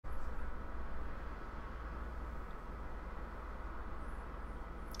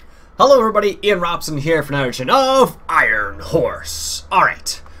Hello everybody, Iain Robson here for another edition of Iron Horse.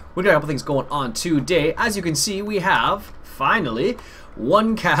 Alright, we got a couple things going on today. As you can see, we have, finally,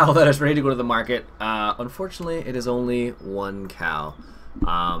 one cow that is ready to go to the market. Unfortunately, it is only one cow.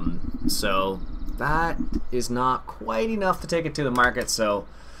 So that is not quite enough to take it to the market, so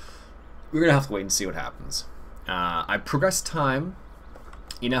we're going to have to wait and see what happens. I progressed time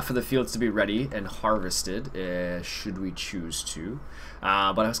enough for the fields to be ready and harvested, should we choose to.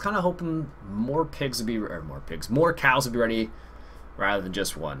 But I was kind of hoping more cows would be ready rather than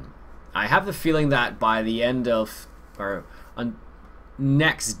just one. I have the feeling that by the end of, or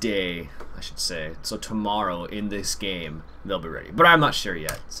next day, I should say, so tomorrow in this game, they'll be ready. But I'm not sure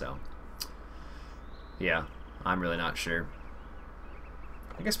yet, so yeah, I'm really not sure.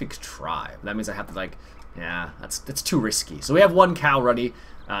 I guess we could try. That means I have to, like, yeah, that's too risky. So we have one cow ready.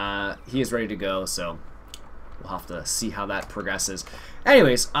 He is ready to go, so we'll have to see how that progresses.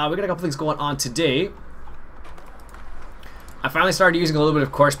 Anyways, we got a couple things going on today. I finally started using a little bit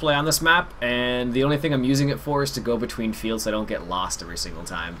of courseplay on this map, and the only thing I'm using it for is to go between fields so I don't get lost every single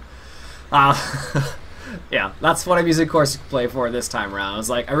time. Yeah, that's what I'm using courseplay for this time around.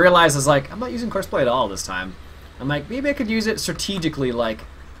 I realized I'm not using courseplay at all this time. I'm like, maybe I could use it strategically, like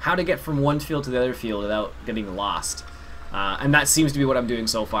how to get from one field to the other field without getting lost. And that seems to be what I'm doing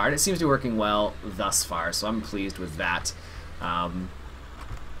so far, and it seems to be working well thus far, so I'm pleased with that.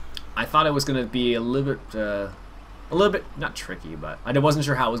 I thought it was going to be a little bit, not tricky, but I wasn't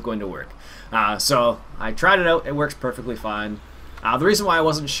sure how it was going to work. So I tried it out, it works perfectly fine. The reason why I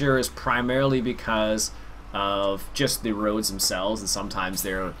wasn't sure is primarily because of just the roads themselves, and sometimes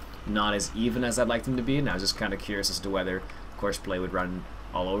they're not as even as I'd like them to be, and I was just kind of curious as to whether courseplay would run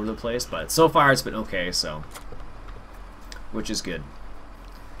all over the place, but so far it's been okay, so which is good.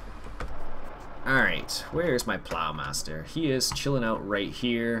 Alright, where's my plowmaster? He is chilling out right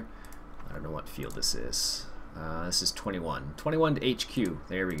here. I don't know what field this is. This is 21. 21 to HQ.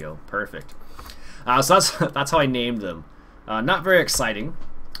 There we go. Perfect. So that's how I named them. Not very exciting,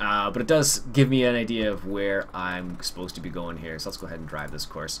 but it does give me an idea of where I'm supposed to be going here. So let's go ahead and drive this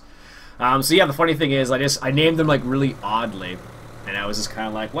course. So yeah, the funny thing is I named them like really oddly, and I was just kind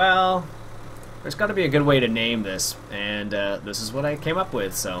of like, well, there's got to be a good way to name this, and this is what I came up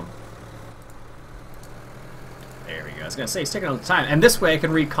with, so there we go. I was going to say, it's taking a little time, and this way I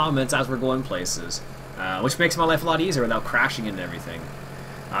can read comments as we're going places, which makes my life a lot easier without crashing into everything.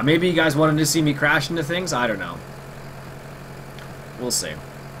 Maybe you guys wanted to see me crash into things? I don't know. We'll see.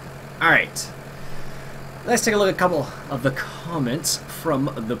 Alright. Let's take a look at a couple of the comments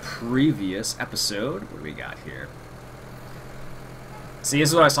from the previous episode. What do we got here? See, this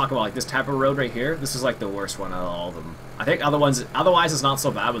is what I was talking about, like this type of road right here. This is like the worst one out of all of them. I think otherwise it's not so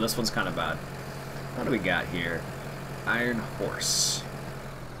bad, but this one's kind of bad. What do we got here? Iron Horse.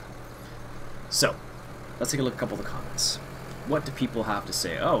 So, let's take a look at a couple of the comments. What do people have to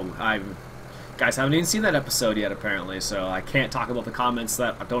say? Oh, guys haven't even seen that episode yet, apparently, so I can't talk about the comments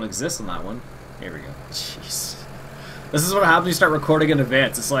that don't exist on that one. Here we go. Jeez. This is what happens when you start recording in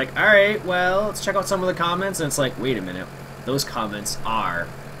advance. It's like, alright, well, let's check out some of the comments, and it's like, wait a minute. Those comments are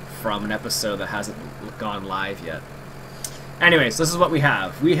from an episode that hasn't gone live yet. Anyways, this is what we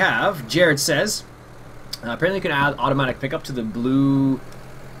have. We have, Jared says, apparently you can add automatic pickup to the blue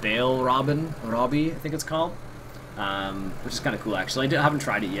baled Robbie, I think it's called. Which is kind of cool, actually. I haven't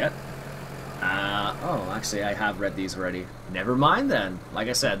tried it yet. Oh, actually, I have read these already. Never mind, then. Like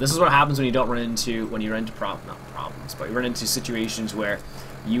I said, this is what happens when you don't run into, not problems, but you run into situations where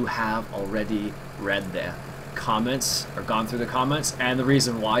you have already read the comments or gone through the comments, and the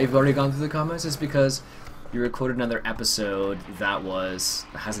reason why you've already gone through the comments is because you recorded another episode that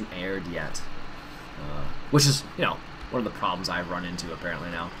hasn't aired yet, which is, you know, one of the problems I've run into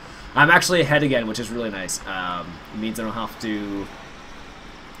apparently now. I'm actually ahead again, which is really nice. It means I don't have to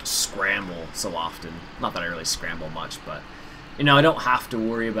scramble so often. Not that I really scramble much, but you know, I don't have to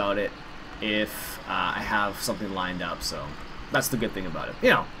worry about it if I have something lined up, so that's the good thing about it. You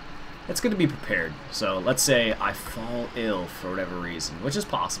know, it's good to be prepared. So let's say I fall ill for whatever reason, which is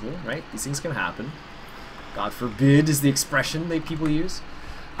possible, right? These things can happen. God forbid is the expression that people use.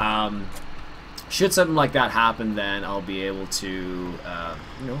 Should something like that happen, then I'll be able to,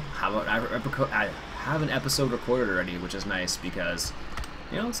 you know, have an episode recorded already, which is nice because,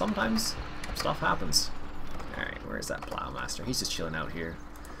 you know, sometimes stuff happens. Alright, where's that plowmaster? He's just chilling out here.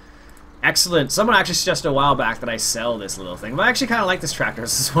 Excellent. Someone actually suggested a while back that I sell this little thing, but I actually kind of like this tractor.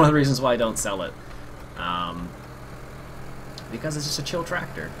 This is one of the reasons why I don't sell it. Because it's just a chill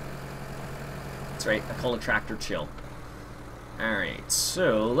tractor. That's right, I call it tractor chill. Alright,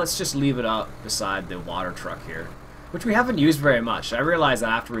 so let's just leave it up beside the water truck here. which we haven't used very much. I realized that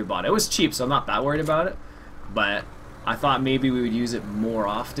after we bought it. It was cheap, so I'm not that worried about it, but I thought maybe we would use it more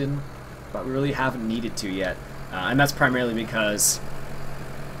often, but we really haven't needed to yet. And that's primarily because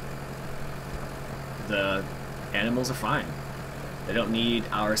the animals are fine. They don't need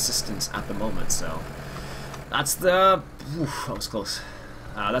our assistance at the moment, so that's the... Oof, that was close.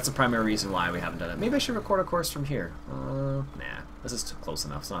 That's the primary reason why we haven't done it. Maybe I should record a course from here. Nah, this is close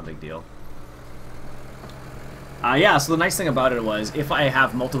enough. It's not a big deal. Yeah, so the nice thing about it was, if I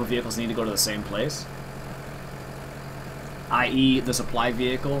have multiple vehicles that need to go to the same place, i.e. the supply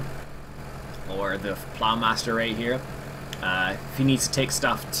vehicle, or the plowmaster right here, if he needs to take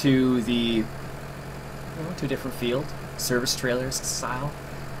stuff to the, to a different field, service trailers style,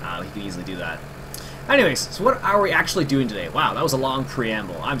 he can easily do that. Anyways, so what are we actually doing today? Wow, that was a long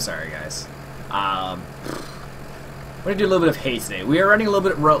preamble. I'm sorry, guys. We're gonna do a little bit of hay today. We are running a little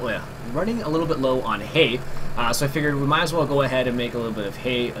bit low on hay, so I figured we might as well go ahead and make a little bit of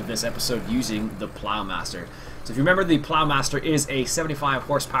hay of this episode using the Plowmaster. So if you remember, the Plowmaster is a 75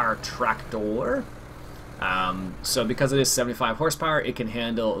 horsepower tractor. So because it is 75 horsepower, it can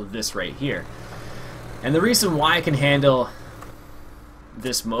handle this right here. And the reason why it can handle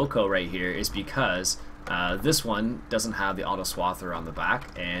this Moco right here is because this one doesn't have the auto swather on the back,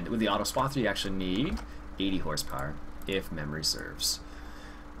 and with the auto swather you actually need 80 horsepower, if memory serves.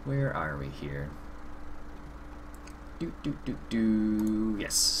 Where are we here?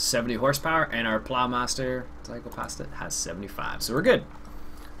 Yes, 70 horsepower, and our Plowmaster, did I go past it? Has 75, so we're good.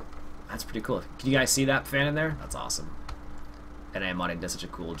 That's pretty cool. Can you guys see that fan in there? That's awesome. And Modding does such a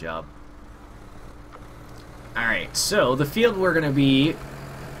cool job. Alright, so the field we're going to be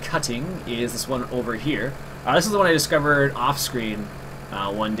cutting is this one over here. This is the one I discovered off-screen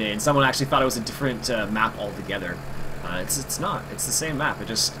one day, and someone actually thought it was a different map altogether. It's not. It's the same map. It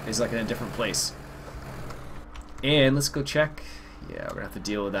just is like in a different place. And let's go check. Yeah, we're going to have to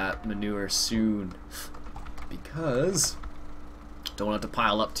deal with that manure soon, because don't want it to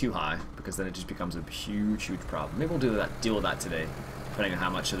pile up too high, because then it just becomes a huge, huge problem. Maybe we'll deal with that today, depending on how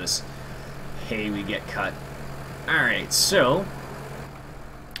much of this hay we get cut. Alright, so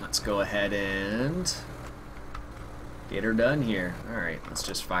let's go ahead and get her done here. Alright, let's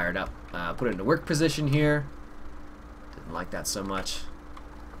just fire it up. Put it into work position here. Didn't like that so much.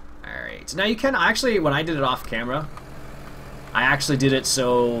 Alright, now you can actually, when I did it off camera, I actually did it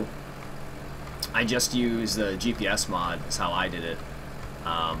so I just used the GPS mod, is how I did it.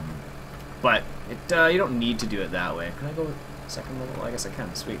 But you don't need to do it that way. Can I go second level? I guess I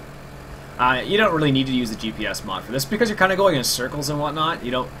can, sweet. You don't really need to use the GPS mod for this, because you're kind of going in circles and whatnot.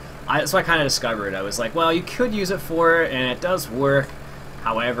 You don't. That's what I kind of discovered. I was like, well, you could use it for it, and it does work.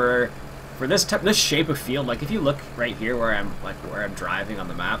 However, for this shape of field, like if you look right here where I'm driving on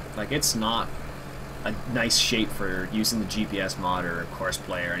the map, like it's not a nice shape for using the GPS mod or course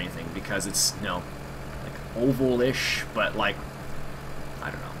play or anything, because it's like oval-ish, but like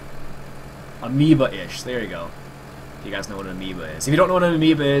I don't know, amoeba-ish. There you go. If you guys know what an amoeba is. If you don't know what an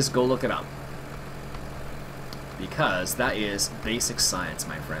amoeba is, go look it up. Because that is basic science,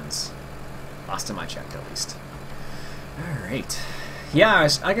 my friends. Last time I checked, at least. Alright. Yeah,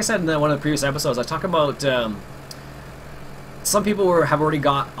 like I said in one of the previous episodes, I talk about some people have already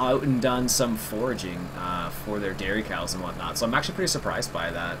got out and done some foraging for their dairy cows and whatnot. So I'm actually pretty surprised by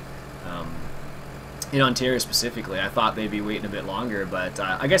that. In Ontario specifically, I thought they'd be waiting a bit longer, but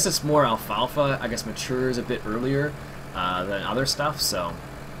I guess it's more alfalfa. I guess matures a bit earlier than other stuff, so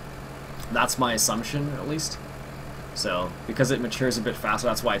that's my assumption, at least. So because it matures a bit faster,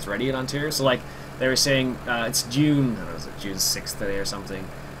 that's why it's ready in Ontario. So like they were saying, it's June, I don't know, is it June 6th today or something,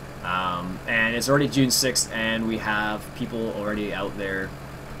 and it's already June 6th, and we have people already out there.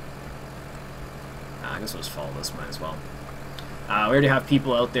 I guess it was fall. This might as well. We already have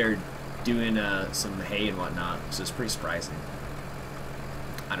people out there doing some hay and whatnot, so it's pretty surprising.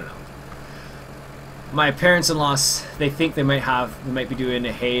 I don't know. My parents-in-law, they think they might be doing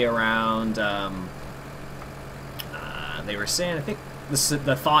hay around. They were saying, I think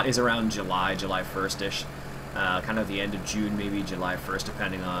the thought is around July 1st-ish, kind of the end of June, maybe July 1st,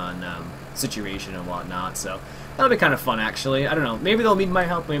 depending on situation and whatnot. So that'll be kind of fun, actually. I don't know. Maybe they'll need my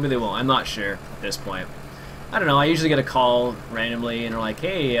help. Maybe they won't. I'm not sure at this point. I don't know. I usually get a call randomly, and they're like,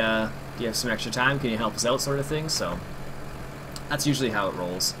 "Hey, do you have some extra time? Can you help us out?" sort of thing. So that's usually how it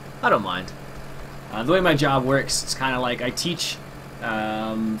rolls. I don't mind. The way my job works, it's kind of like I teach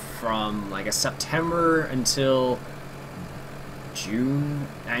from like a September until June,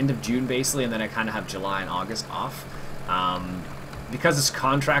 end of June basically, and then I kind of have July and August off. Because it's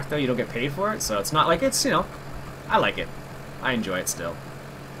contract though, you don't get paid for it, so it's not like it's, I like it. I enjoy it still.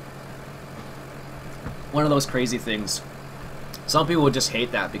 one of those crazy things. Some people would just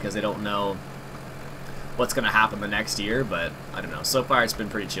hate that because they don't know what's going to happen the next year, but I don't know. So far, it's been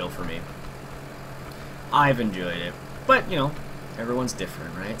pretty chill for me. I've enjoyed it, but you know, everyone's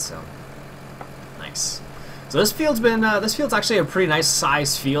different, right? So nice. So this field's been this field's actually a pretty nice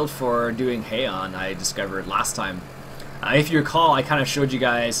size field for doing hay on. I discovered last time. If you recall, I kind of showed you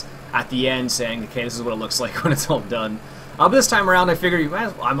guys at the end saying, okay, this is what it looks like when it's all done. But this time around, I figured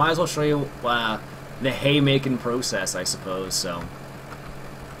I might as well show you the hay making process, I suppose. So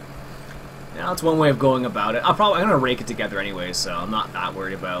yeah, that's one way of going about it. I'm gonna rake it together anyway, so I'm not that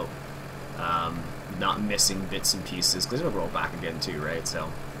worried about not missing bits and pieces because it'll roll back again too, right?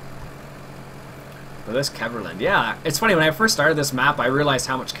 So, but this Keverland, yeah, it's funny when I first started this map, I realized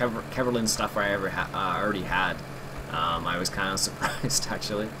how much Keverland stuff I already had. I was kind of surprised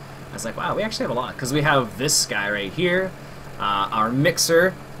actually. I was like, wow, we actually have a lot because we have this guy right here. Our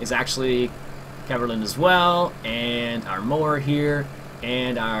mixer is actually Keverland as well, and our mower here,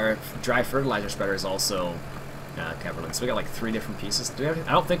 and our dry fertilizer spreader is also Keverland. So we got like 3 different pieces. I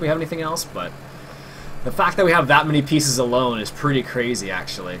don't think we have anything else, but the fact that we have that many pieces alone is pretty crazy,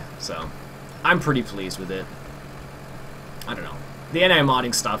 actually. So I'm pretty pleased with it. I don't know. The NA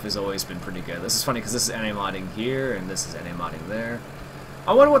modding stuff has always been pretty good. This is funny because this is NA modding here, and this is NA modding there.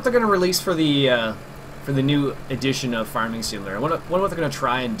 I wonder what they're going to release for the new edition of Farming Simulator. I wonder what they're going to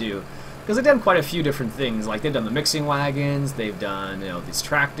try and do. Because they've done quite a few different things. Like, they've done the mixing wagons, they've done, you know, these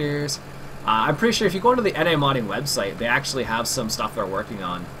tractors. I'm pretty sure if you go to the NA modding website, they actually have some stuff they're working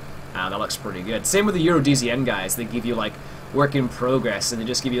on. That looks pretty good. Same with the Euro DZN guys. They give you, like, work in progress, and they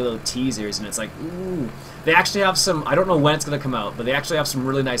just give you little teasers, and it's like, ooh. They actually have some, I don't know when it's going to come out, but they actually have some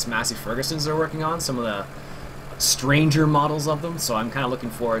really nice Massey Fergusons they're working on, some of the stranger models of them, so I'm kind of looking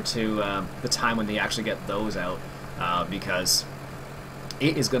forward to the time when they actually get those out, because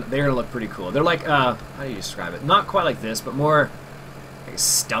they're gonna look pretty cool. They're like, how do you describe it? Not quite like this, but more like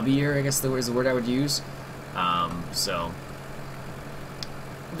stubbier, I guess is the word I would use. So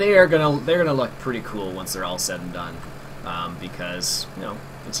they're gonna look pretty cool once they're all said and done, because you know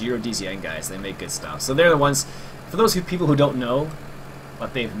it's Euro DZN guys. They make good stuff. So they're the ones. For those people who don't know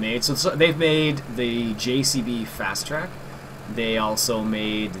what they've made, so they've made the JCB Fast Track. They also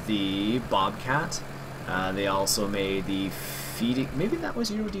made the Bobcat. They also made the feeding. Maybe that was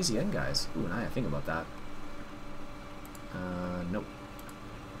Euro DZN guys. Ooh, now I think about that. Nope.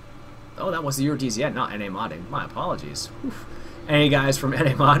 Oh, that was the Euro DZN, not NA modding. My apologies. Oof. Any guys from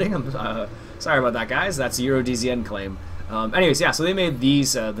NA modding? I'm sorry about that, guys. That's a Euro DZN claim. Anyways, yeah. So they made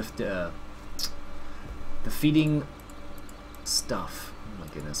these the feeding stuff. Oh my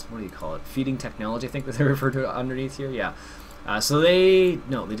goodness, what do you call it? Feeding technology, I think that they refer to it underneath here. Yeah. So they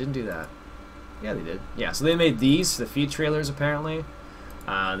didn't do that. Yeah, they did. Yeah, so they made these, the feed trailers apparently.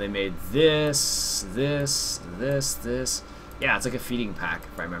 They made this. Yeah, it's like a feeding pack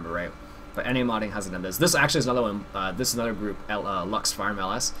if I remember right. But NA modding hasn't done this. This actually is another one. This is another group, Lux Farm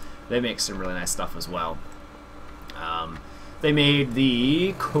LS. They make some really nice stuff as well. They made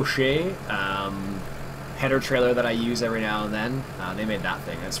the Cochet header trailer that I use every now and then. They made that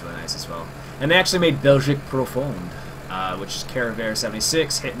thing. That's really nice as well. And they actually made Belgique Profonde, which is Caravere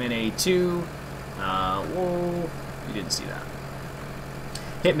 76, Hitman 82. Whoa, you didn't see that.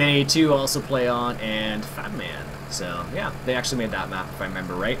 Hitman 82 also play on, and Fatman. So yeah, they actually made that map if I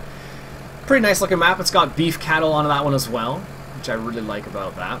remember right. Pretty nice looking map. It's got beef cattle on that one as well, which I really like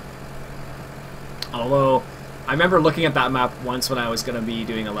about that. Although I remember looking at that map once when I was going to be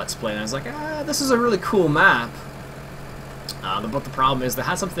doing a Let's Play, and I was like, this is a really cool map. But the problem is, they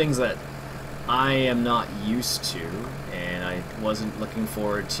had some things that I am not used to, and I wasn't looking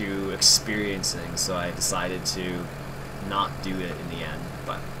forward to experiencing, so I decided to not do it in the end,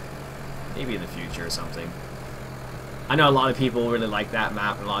 but maybe in the future or something. I know a lot of people really like that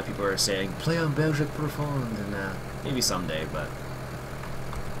map, and a lot of people are saying, play on Belgique Profonde, and maybe someday, but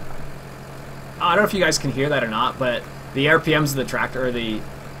I don't know if you guys can hear that or not, but the RPMs of the tractor, or the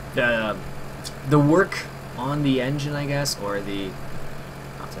work on the engine, I guess, or the,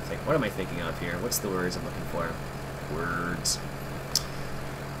 what am I thinking of here? What's the words I'm looking for? Words.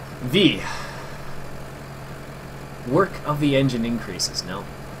 The work of the engine increases. No,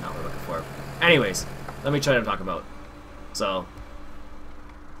 not what we're looking for. Anyways, let me try to talk about. So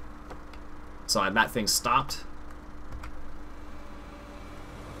that thing stopped.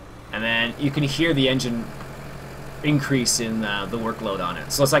 And then you can hear the engine increase in the workload on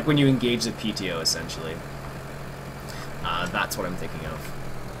it. So it's like when you engage the PTO, essentially. That's what I'm thinking of.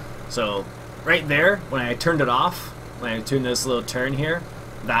 So right there, when I turned it off, when I tuned this little turn here,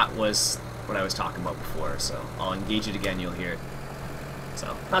 that was what I was talking about before. So I'll engage it again, you'll hear it.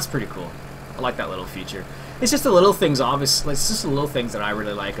 So that's pretty cool. I like that little feature. It's just the little things, obviously. It's just the little things that I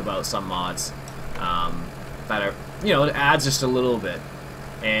really like about some mods. That are, you know, it adds just a little bit,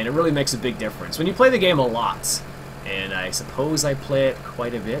 and it really makes a big difference when you play the game a lot. And I suppose I play it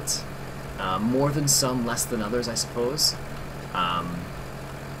quite a bit, more than some, less than others, I suppose.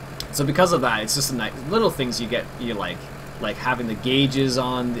 So because of that, it's just a nice little things you get. You like having the gauges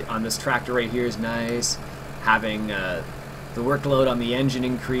on this tractor right here is nice. Having the workload on the engine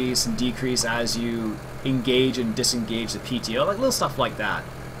increase and decrease as you engage and disengage the PTO, like little stuff like that.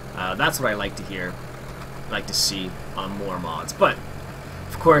 That's what I like to hear. Like to see on more mods, but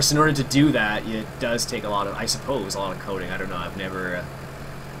of course in order to do that it does take a lot of, I suppose, a lot of coding. I don't know,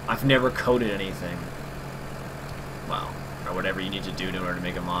 I've never coded anything, well, or whatever you need to do in order to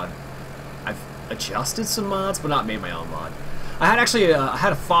make a mod. I've adjusted some mods but not made my own mod. I had actually I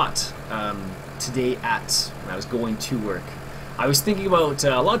had a thought today when I was going to work. I was thinking about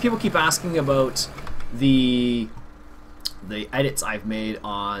a lot of people keep asking about the edits I've made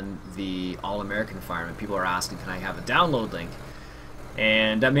on the All-American environment. People are asking, can I have a download link?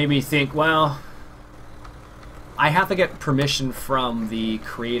 And that made me think, well, I have to get permission from the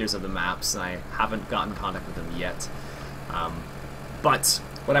creators of the maps, and I haven't gotten in contact with them yet. But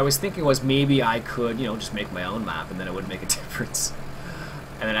what I was thinking was maybe I could, you know, just make my own map, and then it would make a difference.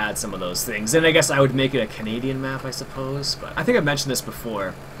 And then add some of those things. Then I guess I would make it a Canadian map, I suppose. But I think I've mentioned this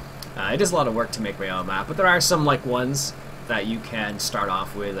before. It is a lot of work to make my own map, but there are some like ones that you can start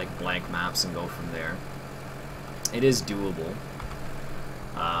off with, like blank maps, and go from there. It is doable,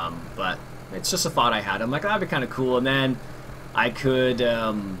 but it's just a thought I had. I'm like, that'd be kind of cool, and then I could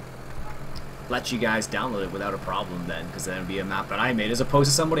let you guys download it without a problem then, because then it'd be a map that I made as opposed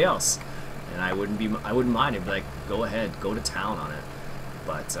to somebody else, and I wouldn't mind. It'd be like, go ahead, go to town on it,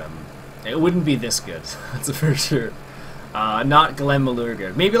 but it wouldn't be this good. That's for sure. Not Glen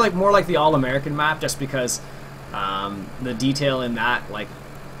Malurga. Maybe like more like the All-American map, just because the detail in that, like,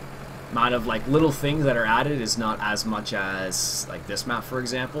 amount of like little things that are added is not as much as like this map, for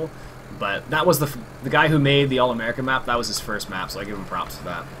example. But that was the guy who made the All-American map. That was his first map, so I give him props for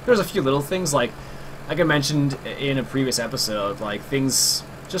that. There's a few little things like I mentioned in a previous episode, like things,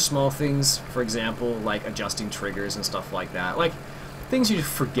 just small things. For example, like adjusting triggers and stuff like that. Like things you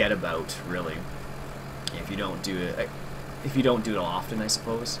forget about, really, if you don't do it. If you don't do it often, I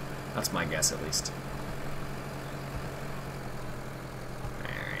suppose. That's my guess, at least.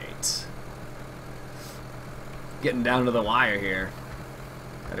 Alright. Getting down to the wire here.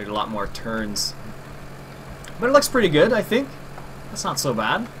 I did a lot more turns. But it looks pretty good, I think. That's not so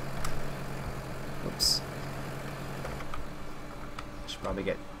bad. Oops. Should probably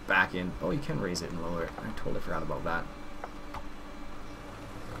get back in. Oh, you can raise it and lower it. I totally forgot about that.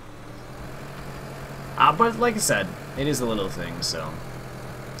 But like I said, it is a little thing, so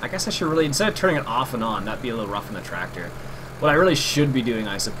I guess I should really, instead of turning it off and on, that'd be a little rough on the tractor. What I really should be doing,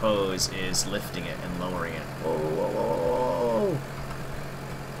 I suppose, is lifting it and lowering it. Whoa, whoa, whoa, whoa.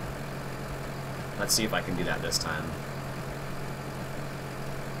 Let's see if I can do that this time.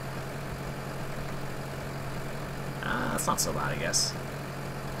 That's not so bad, I guess.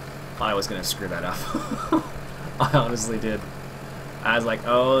 Thought I was going to screw that up. I honestly did. I was like,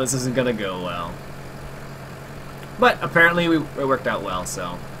 oh, this isn't going to go well. But apparently it worked out well,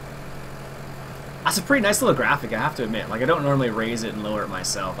 so. That's a pretty nice little graphic, I have to admit. Like, I don't normally raise it and lower it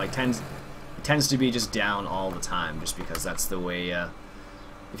myself. Like, it tends to be just down all the time, just because that's the way,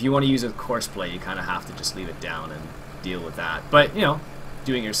 if you want to use it with course play, you kind of have to just leave it down and deal with that. But, you know,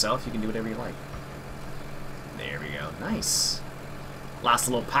 doing it yourself, you can do whatever you like. There we go. Nice. Last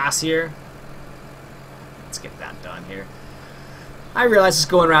little pass here. Let's get that done here. I realize it's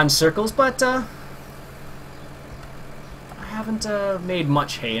going around in circles, but, I haven't made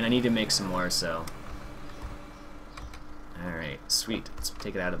much hay, and I need to make some more, so. Alright, sweet. Let's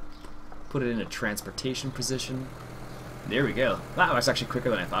take it out of, put it in a transportation position. There we go. That was actually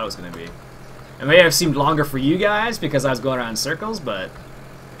quicker than I thought it was going to be. It may have seemed longer for you guys because I was going around in circles, but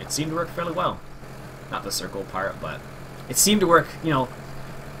it seemed to work fairly well. Not the circle part, but it seemed to work, you know,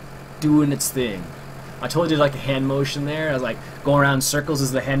 doing its thing. I totally did like a hand motion there. I was like, going around in circles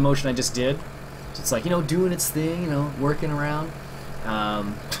is the hand motion I just did. So it's like, you know, doing its thing, you know, working around.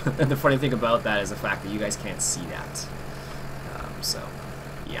 And the funny thing about that is the fact that you guys can't see that. So,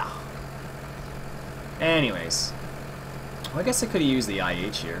 yeah. Anyways. Well, I guess I could have used the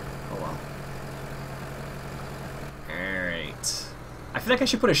IH here. Oh well. Alright. I feel like I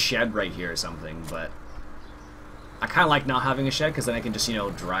should put a shed right here or something, but I kind of like not having a shed because then I can just, you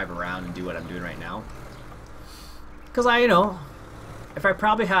know, drive around and do what I'm doing right now. Because you know, if I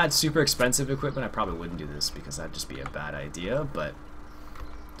probably had super expensive equipment, I probably wouldn't do this because that'd just be a bad idea, but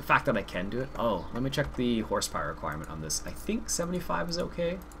the fact that I can do it. Oh, let me check the horsepower requirement on this. I think 75 is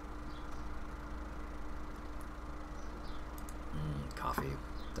okay. Coffee.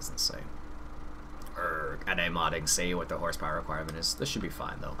 Doesn't say. At a modding, say what the horsepower requirement is. This should be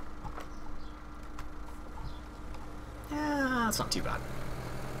fine, though. Yeah, that's not too bad.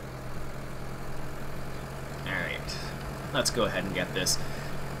 Alright. Let's go ahead and get this.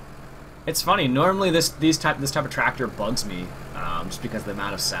 It's funny, normally this type of tractor bugs me, just because of the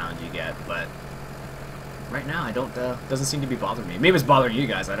amount of sound you get, but right now I don't, doesn't seem to be bothering me. Maybe it's bothering you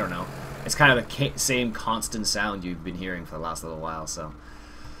guys, I don't know. It's kind of the same constant sound you've been hearing for the last little while, so.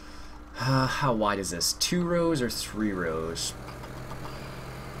 How wide is this? 2 rows or 3 rows?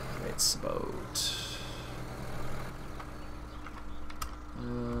 It's about...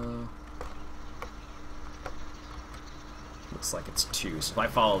 looks like it's 2, so if I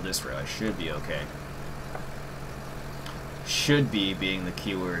follow this row, I should be okay. Should be being the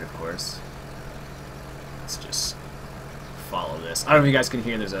keyword, of course. Let's just follow this. I don't know if you guys can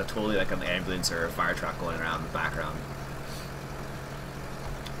hear, there's a totally like an ambulance or a fire truck going around in the background.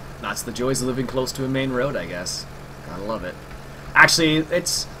 That's the joys of living close to a main road, I guess. Gotta love it. Actually,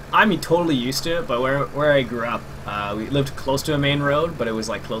 I'm totally used to it, but where I grew up, we lived close to a main road, but it was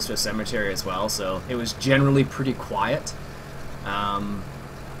like close to a cemetery as well, so it was generally pretty quiet.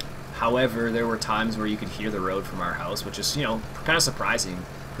 However, there were times where you could hear the road from our house, which is, you know, kind of surprising,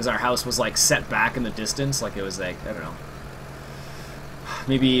 because our house was like set back in the distance, like it was like, I don't know,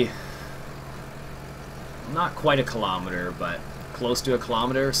 maybe not quite a kilometer, but close to a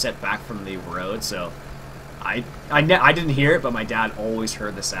kilometer set back from the road, so I didn't hear it, but my dad always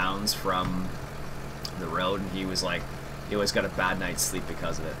heard the sounds from the road, and he was like, he always got a bad night's sleep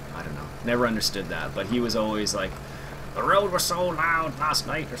because of it. I don't know. Never understood that, but he was always like, the road was so loud last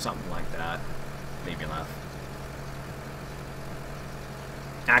night, or something like that. Made me laugh.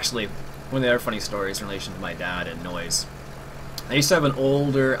 Actually, one of the other funny stories in relation to my dad and noise, I used to have an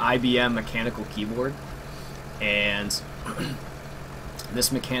older IBM mechanical keyboard, and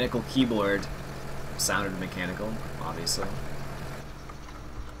this mechanical keyboard sounded mechanical, obviously.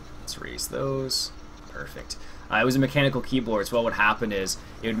 Let's raise those. Perfect. It was a mechanical keyboard, so what would happen is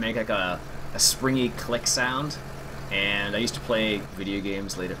it would make like a springy click sound, and I used to play video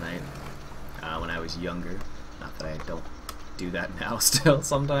games late at night when I was younger. Not that I don't do that now still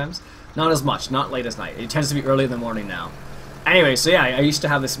sometimes. Not as much, not late as night. It tends to be early in the morning now. Anyway, so yeah, I used to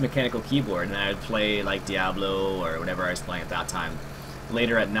have this mechanical keyboard, and I'd play like Diablo or whatever I was playing at that time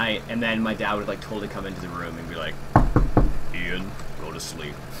later at night, and then my dad would like totally come into the room and be like, Ian, go to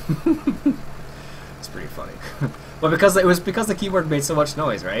sleep. It's pretty funny. But because the keyboard made so much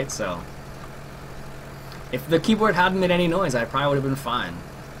noise, right? So if the keyboard hadn't made any noise, I probably would have been fine.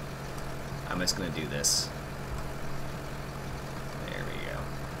 I'm just gonna do this. There we go.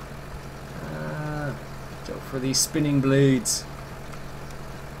 Go for these spinning blades.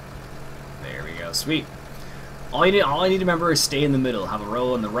 There we go. Sweet. All I need to remember is stay in the middle. Have a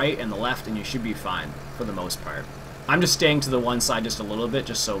row on the right and the left, and you should be fine for the most part. I'm just staying to the one side just a little bit,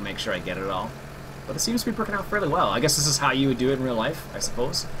 just so make sure I get it all. But it seems to be working out fairly well. I guess this is how you would do it in real life, I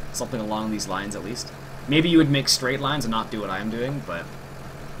suppose. Something along these lines, at least. Maybe you would make straight lines and not do what I'm doing, but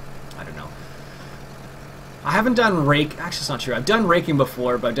I don't know. I haven't done rake. Actually, it's not true. I've done raking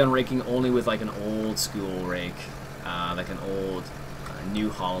before, but I've done raking only with like an old school rake, like an old New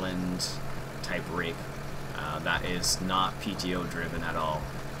Holland type rake. That is not PTO driven at all.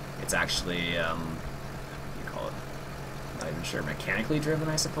 It's actually, what do you call it? Not even sure. Mechanically driven,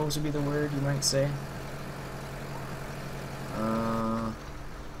 I suppose would be the word you might say. I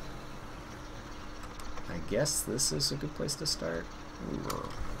guess this is a good place to start.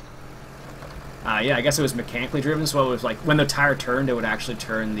 Yeah, I guess it was mechanically driven, so it was like when the tire turned, it would actually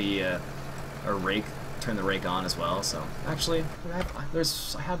turn the turn the rake on as well. So actually, I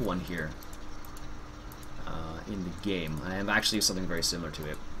have one here in the game. I have actually used something very similar to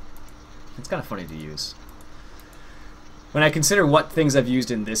it. It's kind of funny to use. When I consider what things I've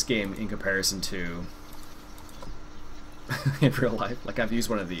used in this game in comparison to in real life, like I've used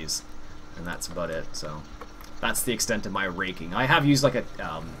one of these, and that's about it. So that's the extent of my raking. I have used like a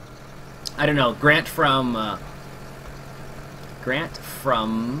I don't know, Grant from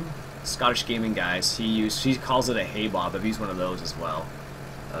Scottish Gaming Guys. He calls it a hay bob. I've used one of those as well.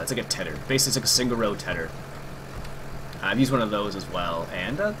 It's like a tedder. Basically, it's like a single row tedder. I've used one of those as well,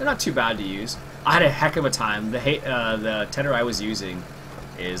 and they're not too bad to use. I had a heck of a time. The tedder I was using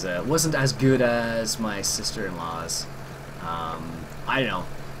wasn't as good as my sister-in-law's. I don't know.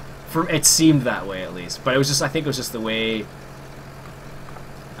 It seemed that way at least, but it was just, I think it was just the way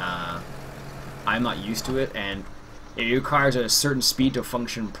I'm not used to it, and It requires a certain speed to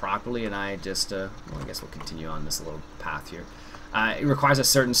function properly, and I just, well, I guess we'll continue on this little path here. It requires a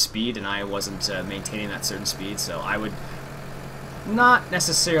certain speed, and I wasn't maintaining that certain speed, so I would not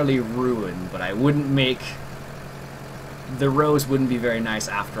necessarily ruin, but I wouldn't make... The rows wouldn't be very nice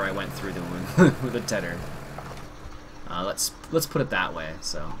after I went through them with a tedder. Let's put it that way.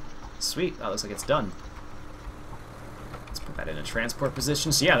 So, sweet. That looks like it's done. Let's put that in a transport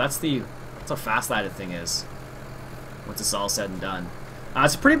position. So yeah, that's how fast that thing is. Once it's all said and done.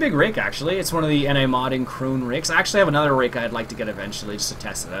 It's a pretty big rake, actually. It's one of the NA modding Crone rakes. I actually have another rake I'd like to get eventually just to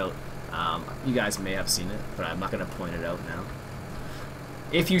test it out. You guys may have seen it, but I'm not going to point it out now.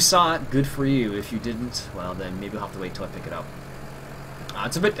 If you saw it, good for you. If you didn't, well, then maybe you'll have to wait till I pick it up.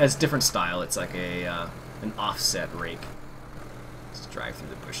 It's a different style. It's like an offset rake. Let's drive through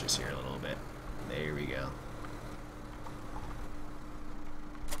the bushes here a little bit. There we go.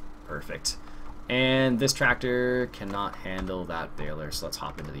 Perfect. And this tractor cannot handle that baler, so let's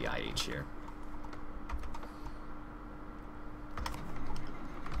hop into the IH here.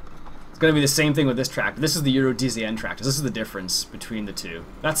 It's going to be the same thing with this tractor. This is the Euro DZN tractor. This is the difference between the two.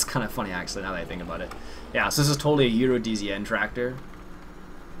 That's kind of funny, actually, now that I think about it. Yeah, so this is totally a Euro DZN tractor.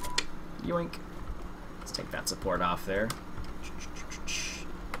 Yoink. Let's take that support off there.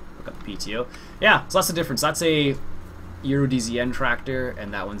 Look up the PTO. Yeah, so that's the difference. That's a Euro DZN tractor,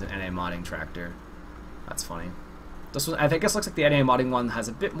 and that one's an NA modding tractor. That's funny. This one, I think, this looks like the NA modding one has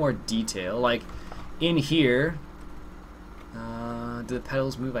a bit more detail. Like in here, do the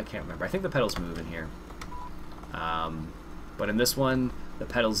pedals move? I can't remember. I think the pedals move in here. But in this one, the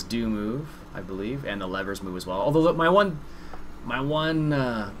pedals do move, I believe, and the levers move as well. Although look, my one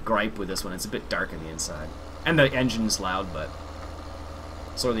gripe with this one, it's a bit dark on the inside, and the engine's loud, but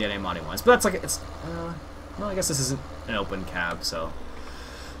sort of the NA modding ones. But that's like it's. Well, I guess this isn't an open cab, so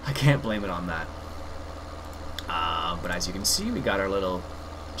I can't blame it on that. But as you can see, we got our little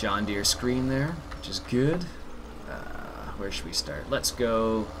John Deere screen there, which is good. Where should we start? Let's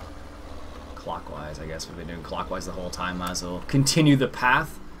go clockwise, I guess. We've been doing clockwise the whole time. Might as well continue the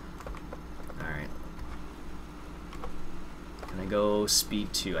path. Alright. Can I go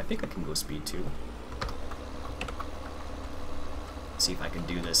speed 2? I think I can go speed 2. See if I can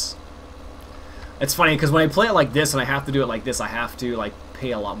do this. It's funny because when I play it like this and I have to do it like this, I have to like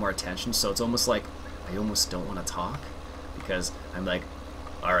pay a lot more attention. So it's almost like I almost don't want to talk because I'm like,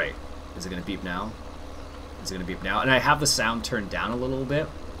 all right, is it gonna beep now? Is it gonna beep now? And I have the sound turned down a little bit.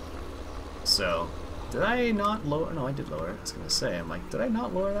 So did I not lower? No, I did lower it. I was gonna say, I'm like, did I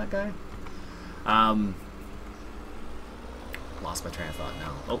not lower that guy? Lost my train of thought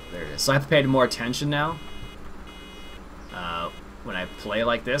now. Oh, there it is. So I have to pay more attention now. When I play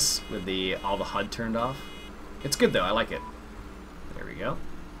like this with all the HUD turned off. It's good though, I like it. There we go.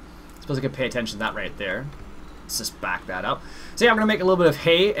 I suppose I could pay attention to that right there. Let's just back that up. So yeah, I'm gonna make a little bit of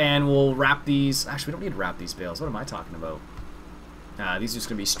hay and we'll wrap these. Actually, we don't need to wrap these bales. What am I talking about? These are just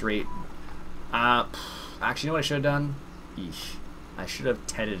gonna be straight. Actually, you know what I should have done? Eesh. I should have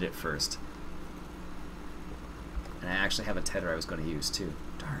tedded it first. And I actually have a tedder I was gonna use too.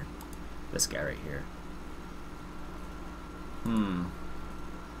 Darn. This guy right here.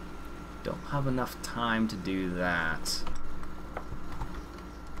 Don't have enough time to do that.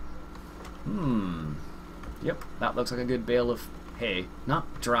 Yep, that looks like a good bale of hay.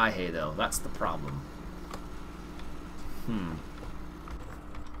 Not dry hay though, that's the problem.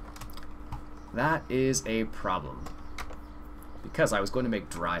 That is a problem. Because I was going to make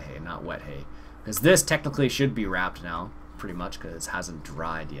dry hay, not wet hay. Because this technically should be wrapped now, pretty much, because it hasn't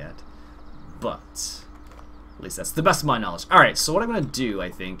dried yet. But at least that's the best of my knowledge. Alright, so what I'm going to do, I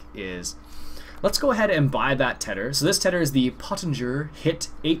think, is let's go ahead and buy that tedder. So this tedder is the Pottinger Hit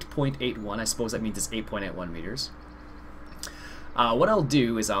 8.81. I suppose that means it's 8.81 meters. What I'll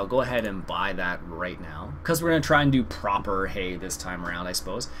do is I'll go ahead and buy that right now, because we're going to try and do proper hay this time around, I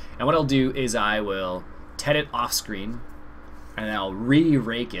suppose. And what I'll do is I will ted it off screen, and then I'll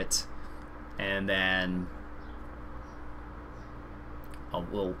re-rake it, and then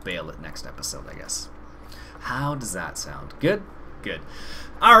we'll bale it next episode, I guess. How does that sound? Good? Good.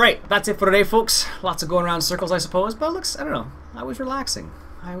 Alright, that's it for today, folks. Lots of going around in circles, I suppose, but it looks, I don't know, I was relaxing.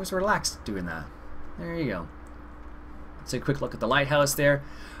 I was relaxed doing that. There you go. Let's take a quick look at the lighthouse there.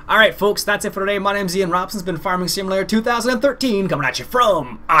 Alright, folks, that's it for today. My name's Iain Robson. It's been Farming Simulator 2013, coming at you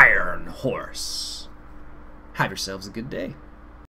from Iron Horse. Have yourselves a good day.